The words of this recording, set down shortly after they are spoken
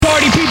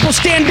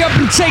stand up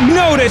and take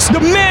notice. The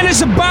man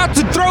is about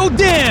to throw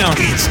down.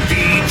 It's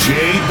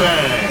DJ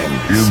Bang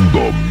in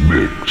the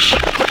mix.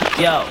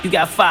 Yo, you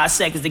got 5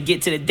 seconds to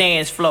get to the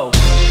dance floor.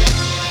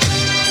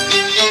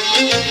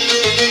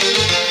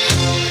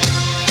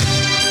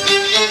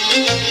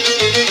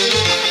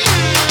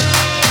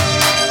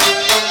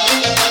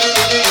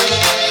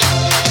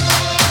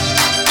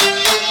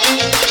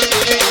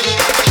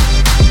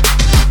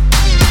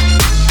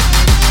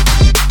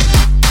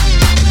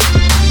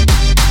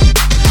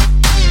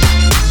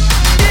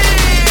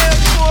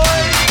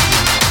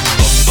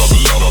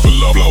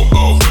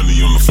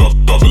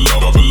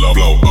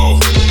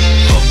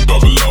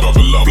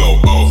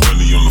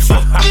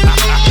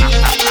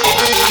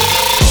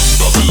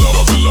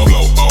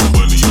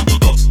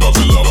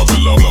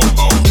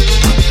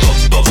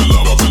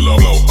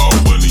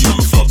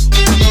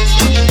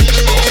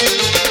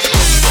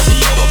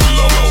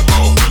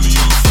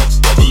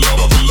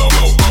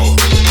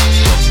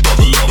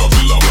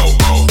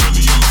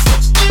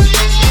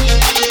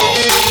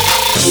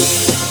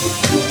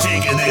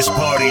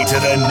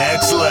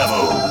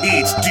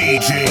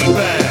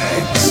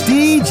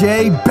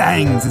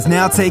 BangZ is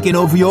now taking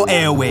over your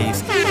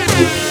airwaves.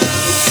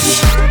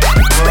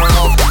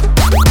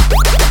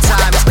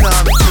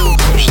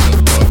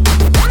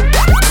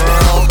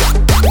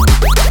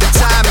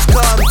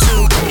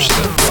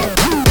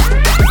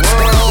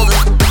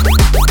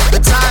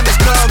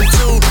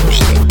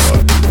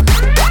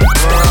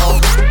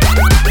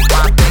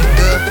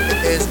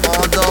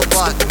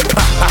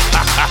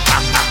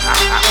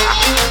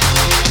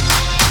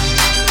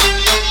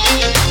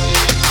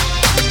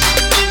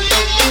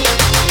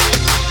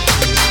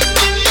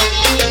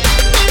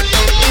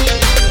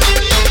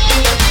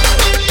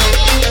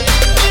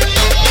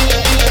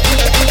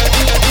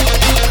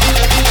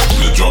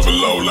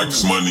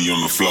 Money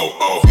on the floor,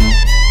 oh.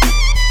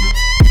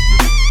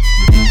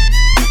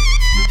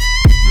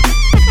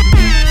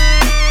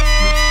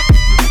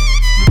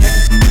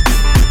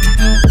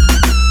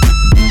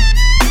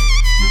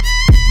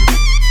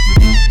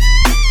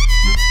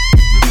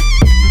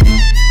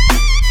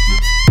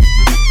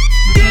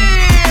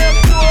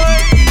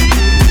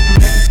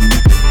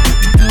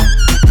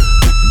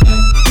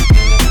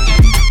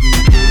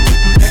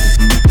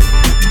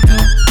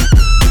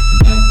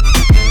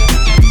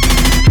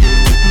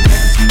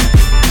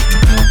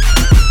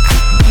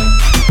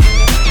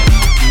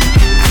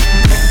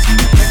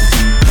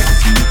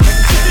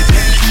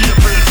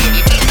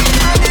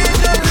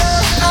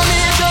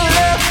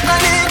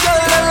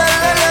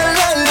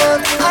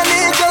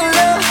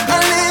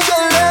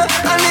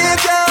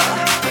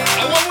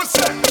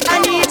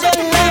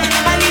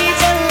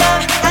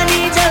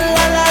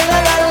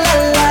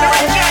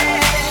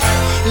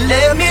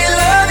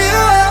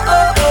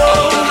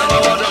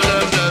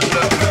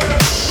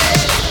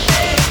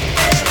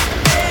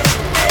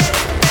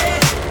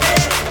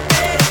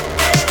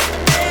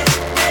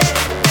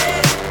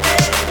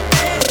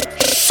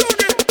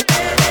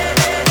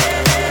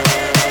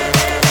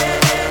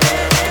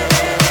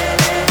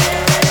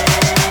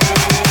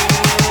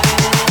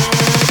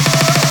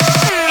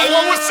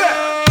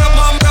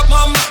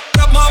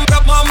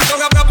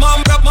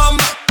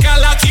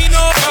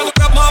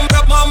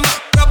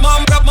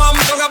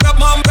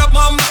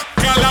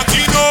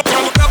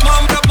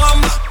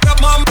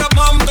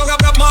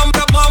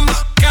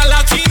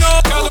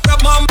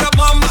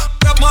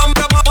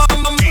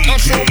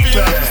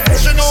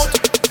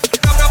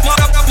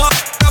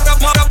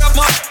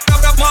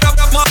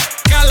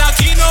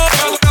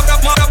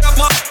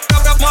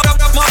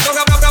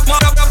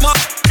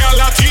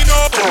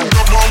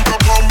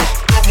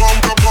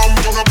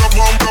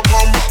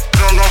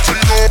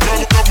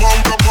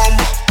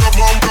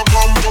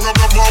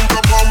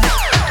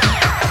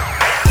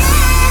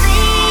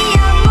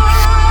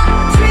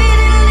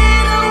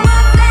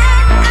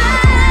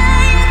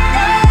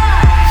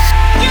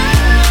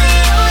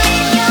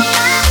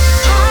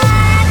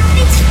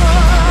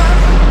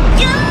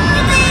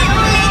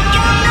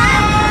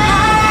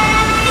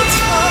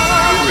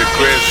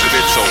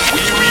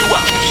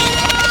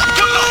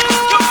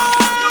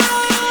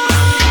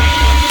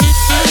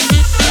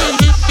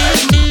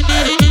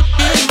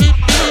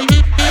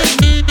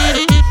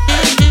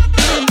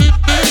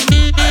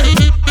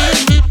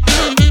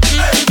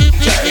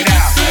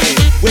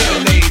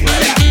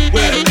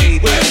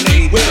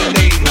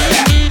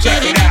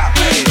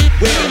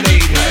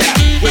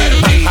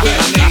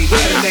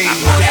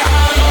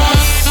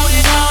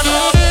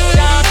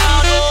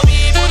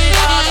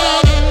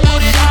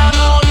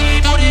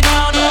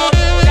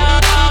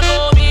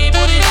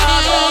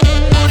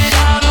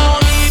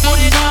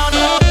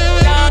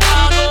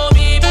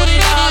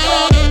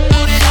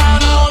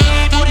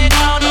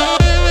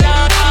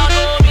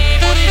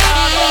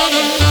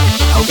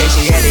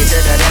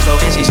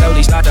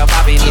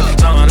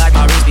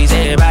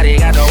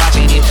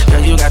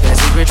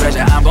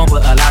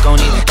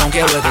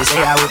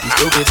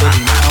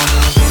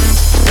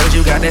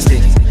 you got that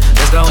sticky.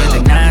 Let's go and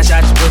take 9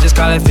 shots, we'll just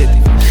call it 50.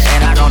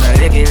 And I don't know,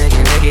 licky,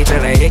 till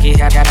they hickey.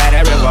 Have that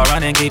river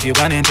running, keep you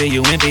running till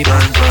you empty.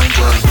 Burn.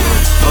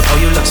 Oh,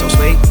 you look so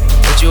sweet.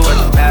 Put you in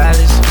the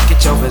palace,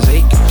 get your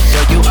physique.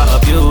 Girl, you are a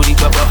beauty,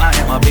 but bro, I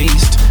am a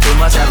beast. You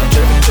must have been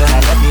tripping till I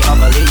left me on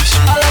my leash.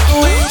 I like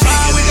the way you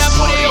ride with that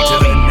booty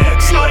on me.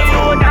 Slow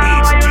down, why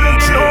you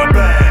looking on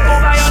me? Move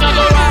how you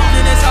look around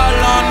and it's all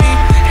on me.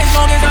 As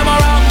long as I'm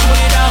around,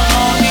 put it down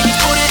on me. Just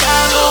put it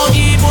down on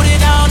me, put it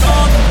down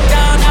on me.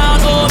 Down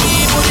on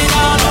me, put it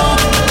down on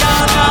me.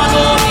 Down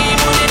on me,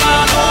 put it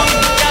down on me.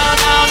 Down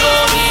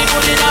on me,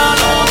 put it down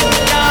on me.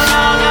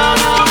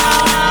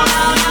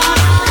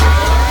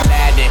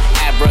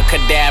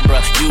 Abracadabra,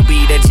 you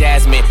be the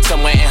Jasmine,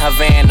 somewhere in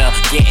Havana,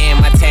 getting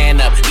my tan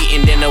up,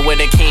 eating dinner with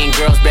a king,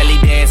 girls belly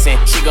dancing,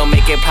 she gon'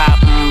 make it pop,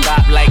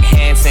 bop like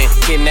Hanson,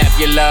 kidnap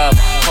your love,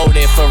 hold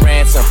it for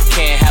ransom,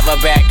 can't have her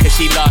back cause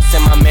she lost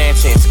in my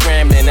mansion,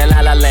 scrambling in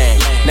La La Land,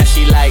 now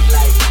she like,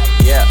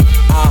 yeah,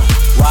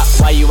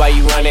 why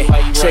you running?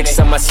 Tricks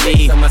on my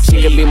sleeve,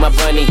 she could be my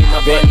bunny,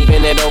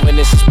 bend it over and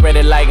she spread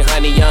it like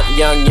honey,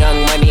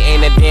 young money,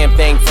 ain't a damn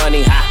thing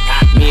funny,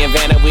 me and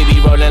Vanna, we be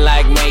rolling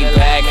like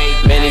Maybach.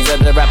 Many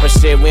other rapper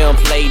shit, we don't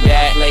play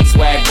that.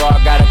 Swag bar,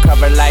 got a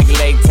cover like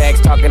latex.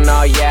 Talking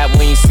all yap,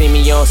 when you see me,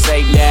 you don't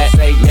say that.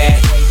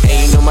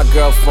 And you know my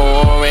girl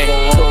foreign.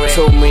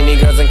 Too many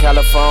girls in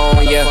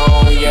California.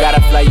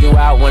 Gotta fly you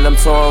out when I'm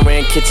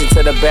touring. Kitchen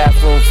to the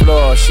bathroom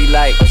floor. She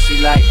like.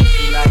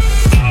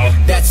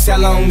 That's how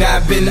long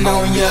I've been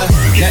on ya.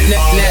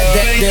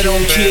 That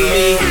don't kill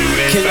me,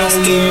 can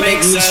only make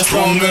me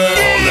stronger.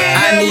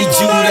 I need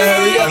you to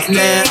hurry up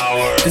now,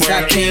 cause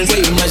I can't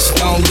wait much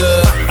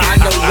longer. I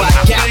know I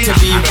got to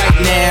be right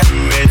now,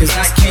 cause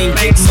I can't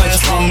get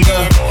much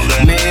longer.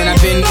 Man,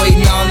 I've been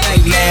waiting all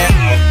night now.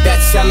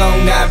 That's how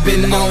long I've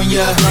been on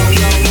ya.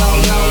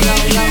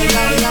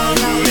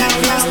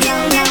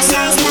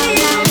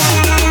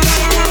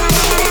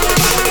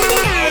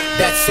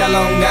 That's how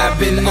long I've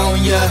been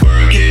on ya.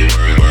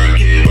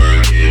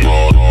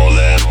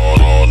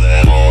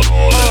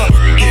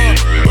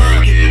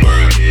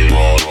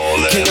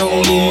 Can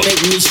only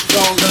make me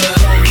stronger.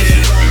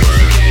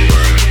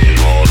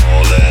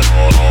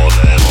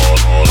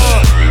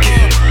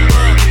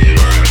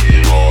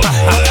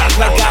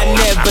 Like I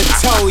never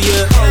told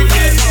ya.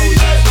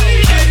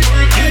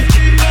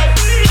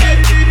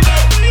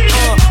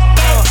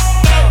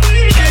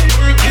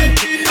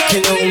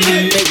 Can only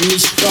make me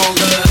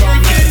stronger.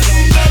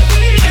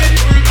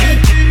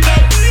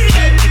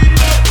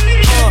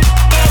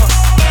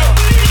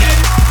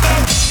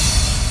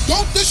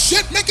 Don't this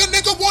shit make a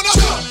nigga wanna?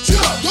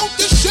 Don't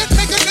this shit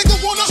make a nigga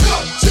wanna?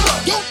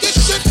 Don't this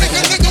shit make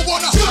a nigga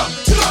wanna?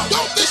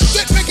 Don't this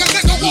shit make a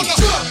nigga wanna?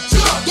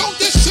 Don't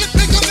this shit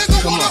make a nigga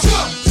wanna?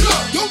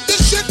 Don't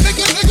this shit make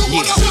a nigga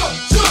wanna?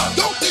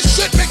 Don't this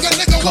shit make a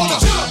nigga wanna?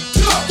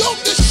 Don't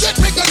this shit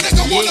make a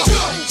nigga wanna?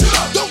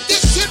 Don't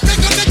this shit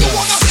make a nigga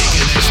wanna?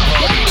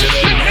 To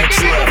the next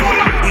level,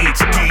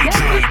 it's DJ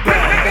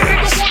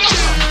BangZ.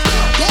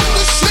 Don't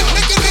this shit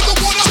make a nigga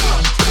wanna?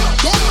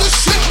 Don't this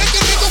shit make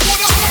a nigga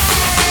wanna?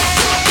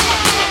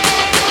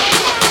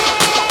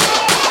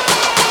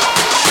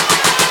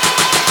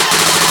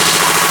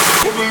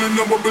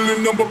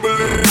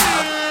 Bubbling.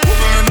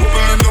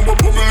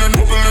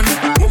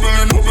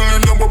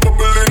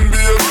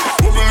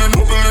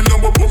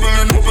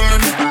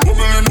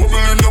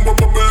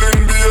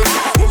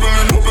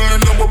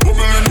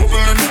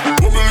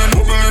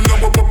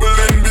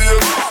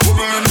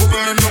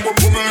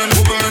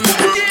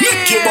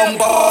 Lick your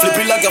bumper, flip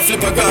it like a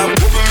flipper gram.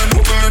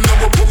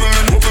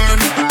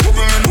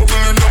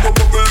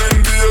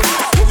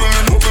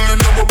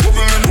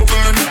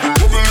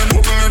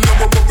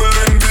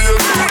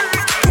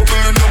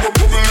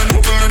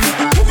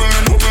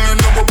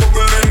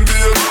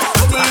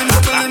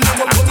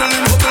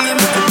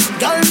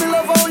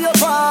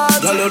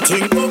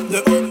 Think up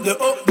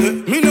there.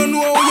 Me no know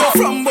where you're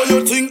from, but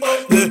you think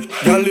up there.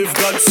 Girl, if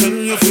God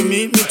send you to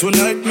meet me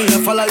tonight, me a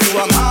follow you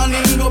a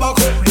morning, go back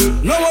up there.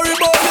 No worry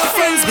about your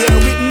friends, they're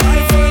with my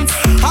friends.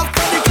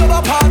 After the club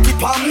a party,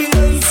 palm me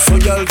ends. So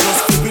girl, just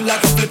flip it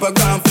like a flipper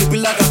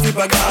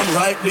gram,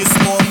 right this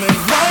moment.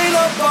 Wind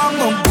up on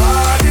my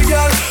body,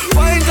 girl.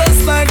 Wine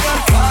just like a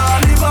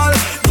carnival.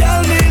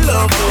 Girl, me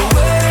love the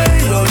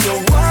way you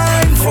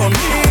wine for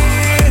me.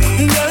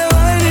 Girl, your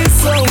wine is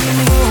so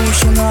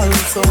emotional.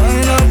 So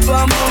wind up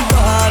on my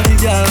body,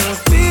 girl.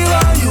 Feel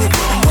how you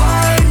come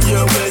wine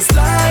your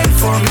waistline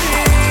for me.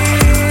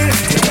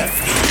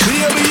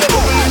 Baby, you're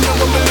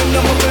bubbling,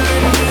 baby.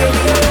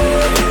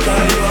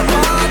 Girl, you a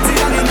party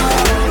animal.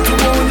 To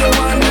hold your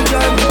wine and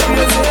drive me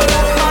crazy.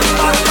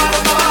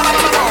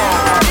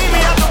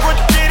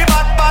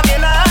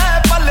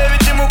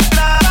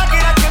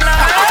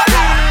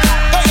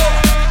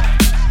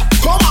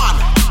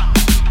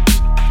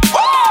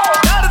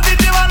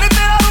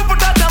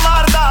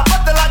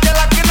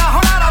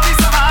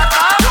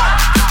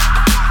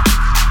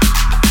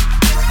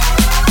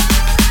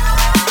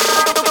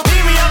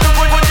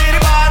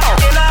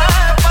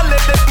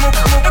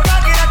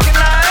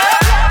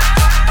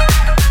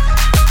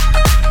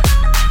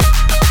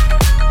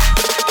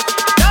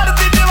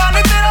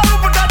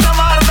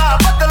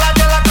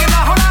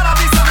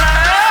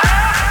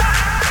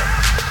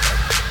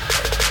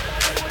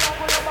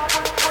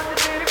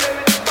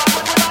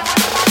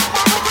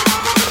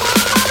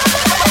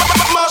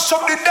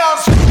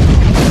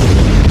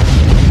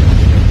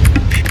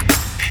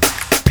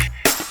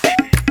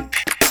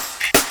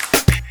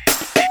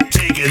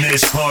 Taking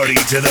this party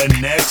to the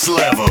next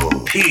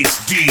level. It's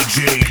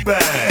DJ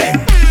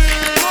Bang.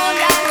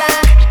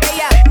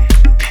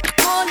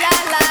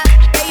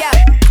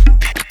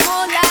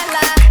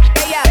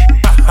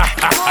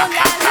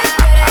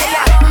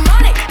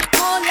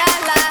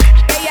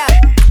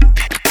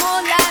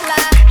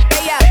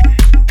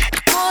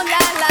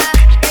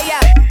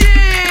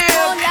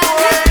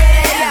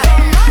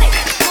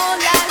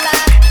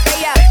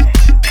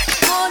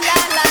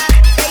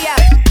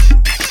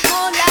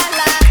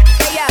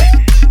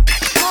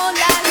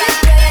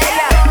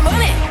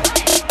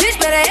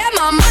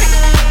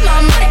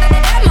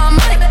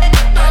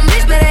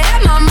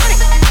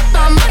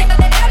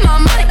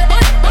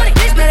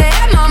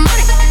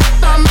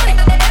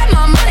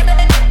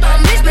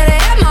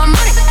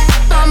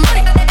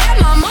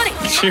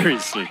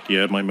 Seriously, do you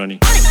have my money?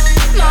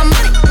 My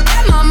money,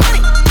 my money,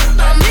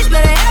 my bitch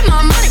better have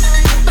my money.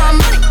 My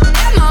money,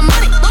 my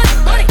money,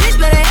 money, bitch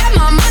better have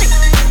my money.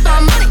 My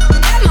money,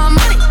 my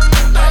money,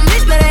 my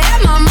bitch better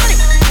have my money.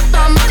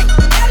 My money,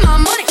 my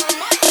money,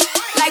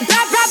 like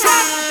blah blah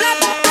blah blah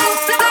blah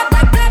blah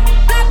blah blah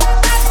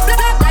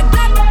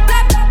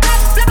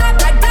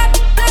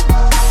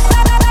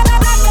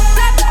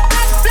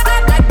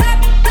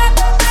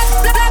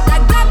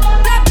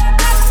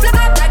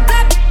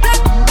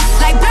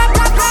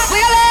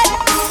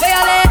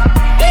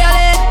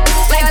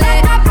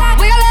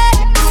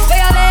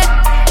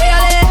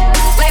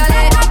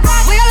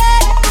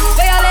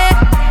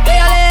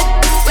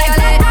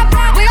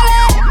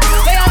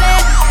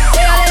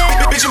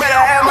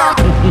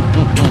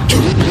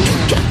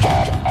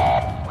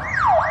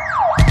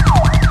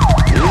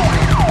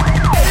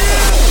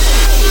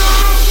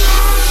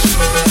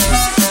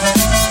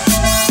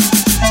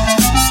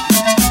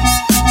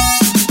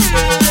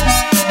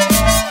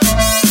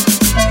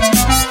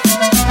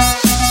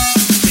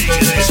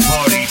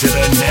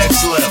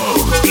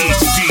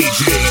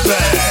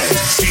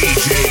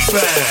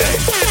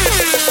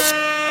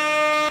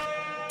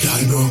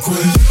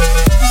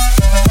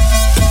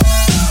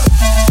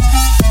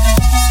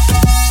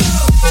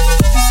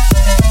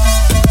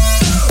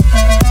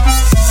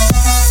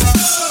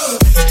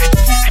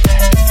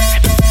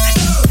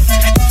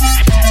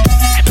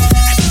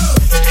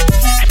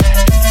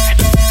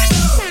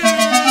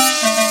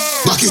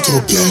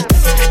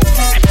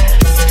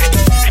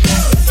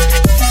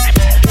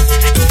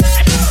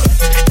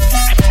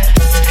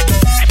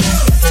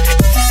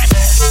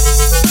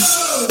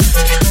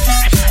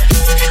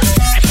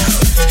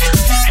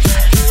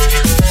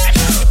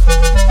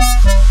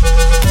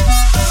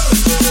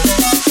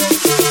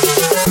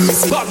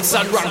Bumps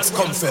and ranks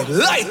come for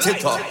light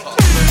it up.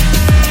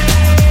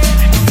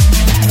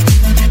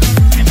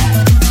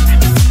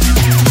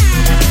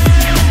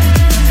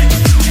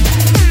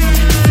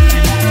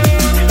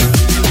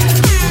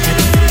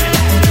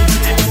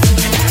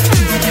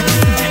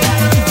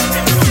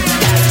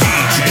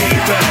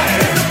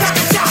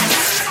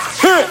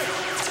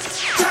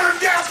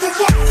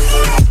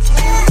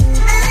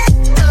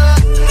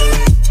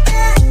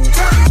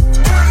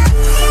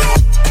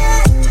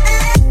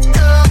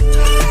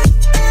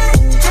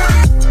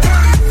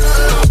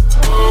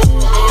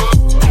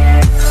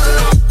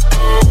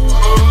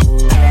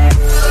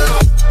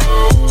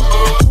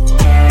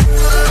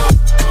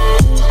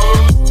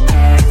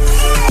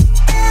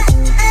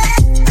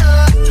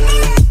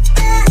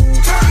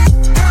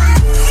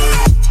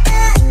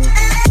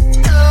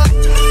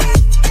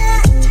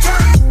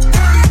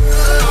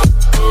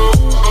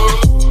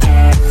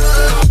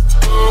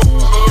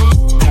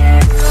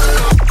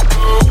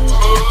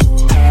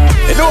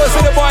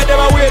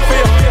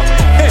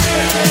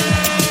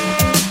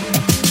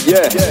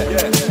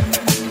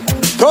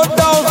 Cut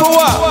down for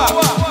what?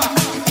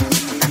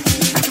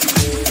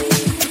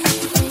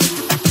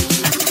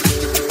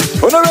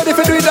 We're not ready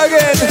for do it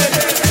again.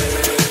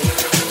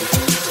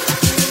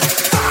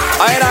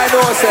 I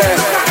know, sir.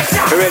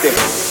 We're ready.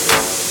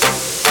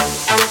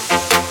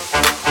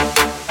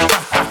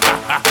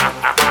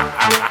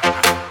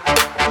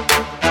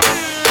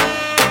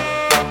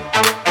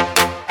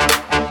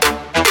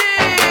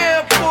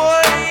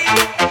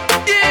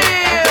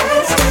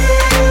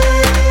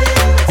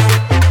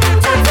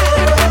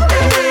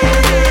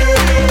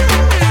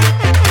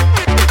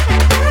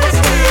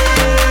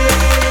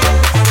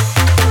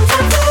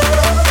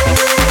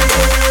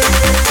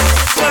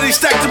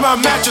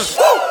 Matches.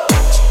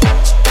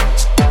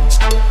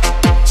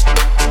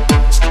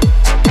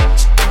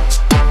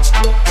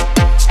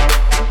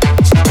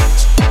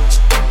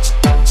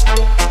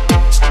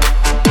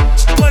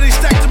 Money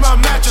stacked in my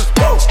matches.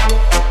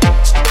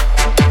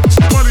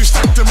 Money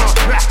stacked in my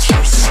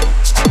matches.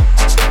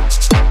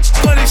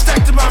 Money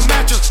stacked in my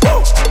matches.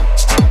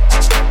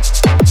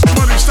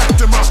 Money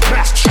stacked in my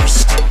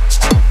matches.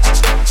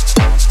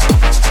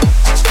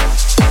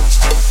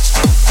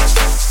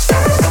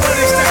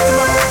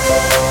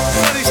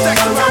 Money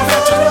stacked in my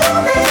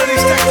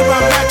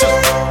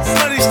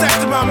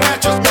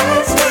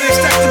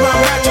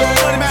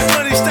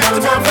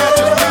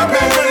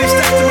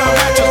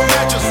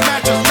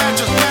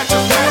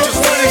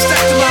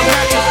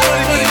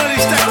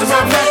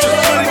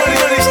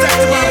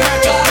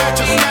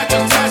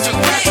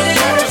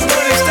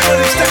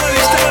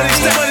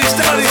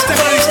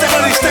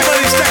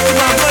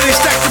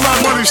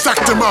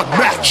them a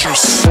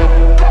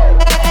mattress.